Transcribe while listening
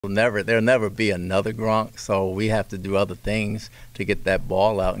There'll never be another Gronk, so we have to do other things to get that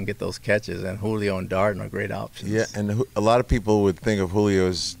ball out and get those catches. And Julio and Darden are great options. Yeah, and a lot of people would think of Julio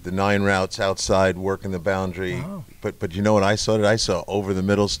as the 9 routes outside, working the boundary. Oh. But you know what I saw? I saw over the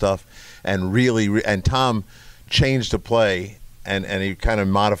middle stuff, and and Tom changed the play, and he kind of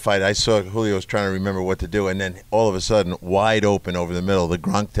modified. I saw Julio was trying to remember what to do, and then all of a sudden, wide open over the middle, the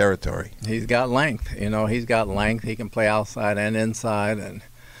Gronk territory. He's got length. He's got length. He can play outside and inside, and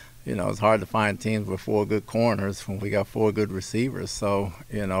it's hard to find teams with 4 good corners when we got 4 good receivers. So,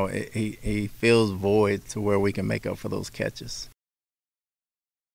 he fills voids to where we can make up for those catches.